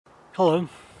Hello,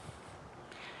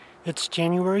 it's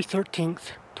January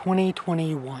 13th,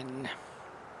 2021,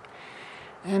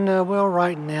 and well,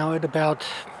 right now at about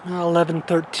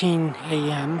 11:13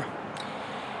 a.m.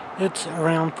 it's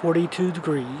around 42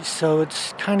 degrees, so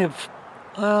it's kind of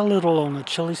a little on the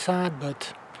chilly side,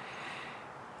 but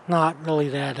not really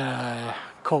that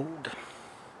cold.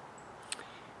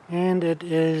 And it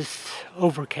is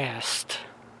overcast,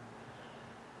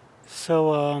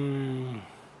 so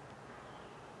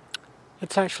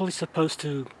it's actually supposed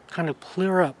to kind of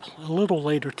clear up a little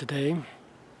later today,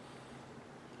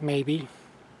 maybe.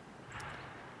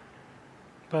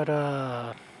 But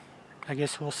I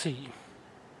guess we'll see.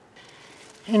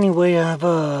 Anyway,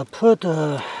 I've put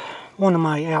one of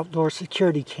my outdoor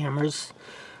security cameras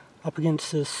up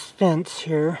against this fence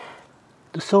here.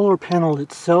 The solar panel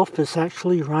itself is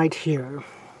actually right here.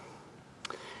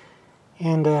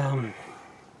 And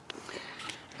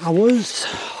I was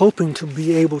hoping to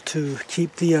be able to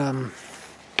keep the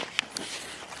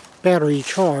battery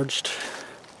charged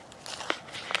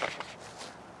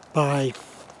by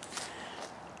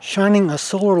shining a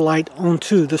solar light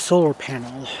onto the solar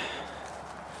panel.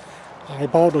 I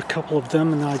bought a couple of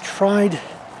them and I tried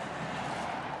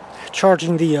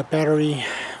charging the battery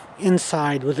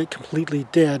inside with it completely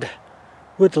dead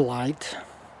with the light,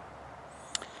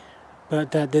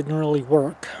 but that didn't really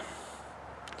work.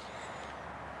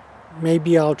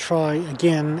 Maybe I'll try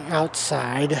again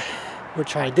outside,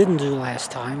 which I didn't do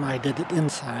last time. I did it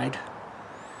inside.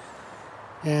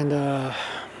 And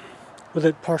with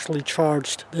it partially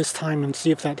charged this time, and see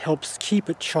if that helps keep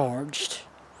it charged.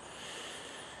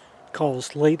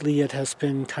 Because lately it has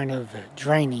been kind of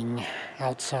draining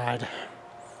outside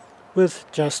with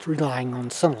just relying on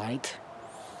sunlight.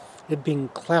 It being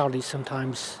cloudy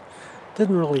sometimes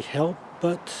didn't really help,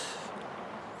 but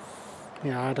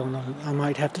yeah, I don't know. I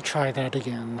might have to try that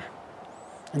again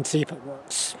and see if it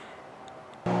works.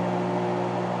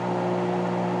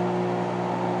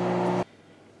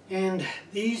 And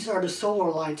these are the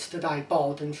solar lights that I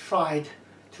bought and tried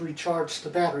to recharge the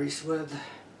batteries with.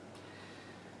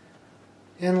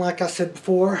 And like I said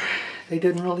before, they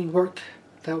didn't really work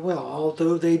that well,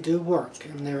 although they do work,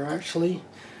 and they're actually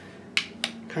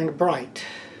kind of bright.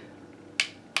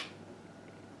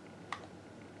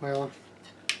 Well,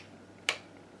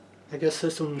 I guess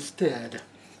this one's dead.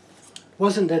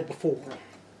 Wasn't dead before.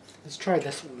 Let's try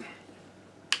this one.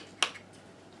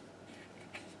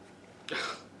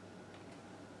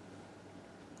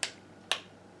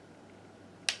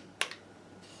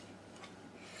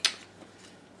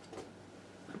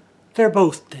 They're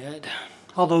both dead,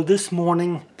 although this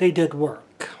morning they did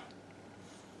work.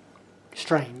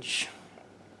 Strange.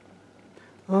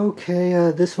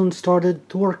 Okay, this one started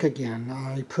to work again.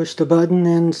 I pushed the button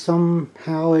and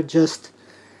somehow it just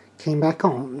came back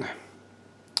on.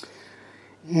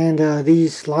 And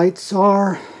these lights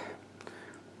are,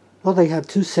 well, they have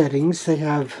two settings. They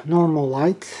have normal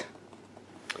light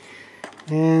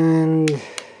and,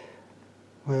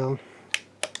 well,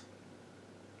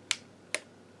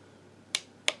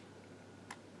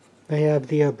 they have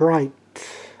the bright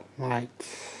light,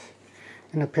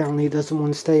 and apparently it doesn't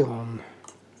want to stay on.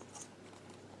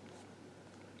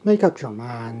 Make up your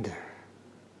mind.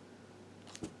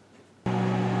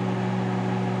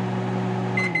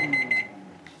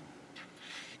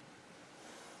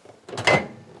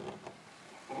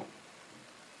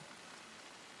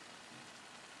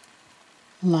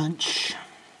 Lunch.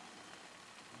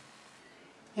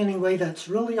 Anyway, that's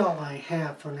really all I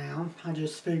have for now. I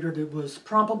just figured it was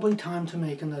probably time to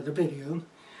make another video,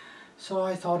 so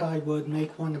I thought I would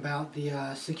make one about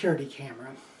the security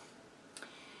camera.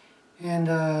 And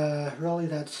really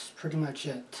that's pretty much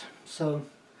it. So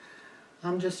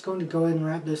I'm just going to go ahead and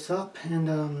wrap this up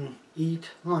and eat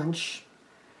lunch,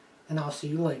 and I'll see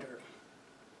you later.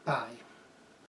 Bye.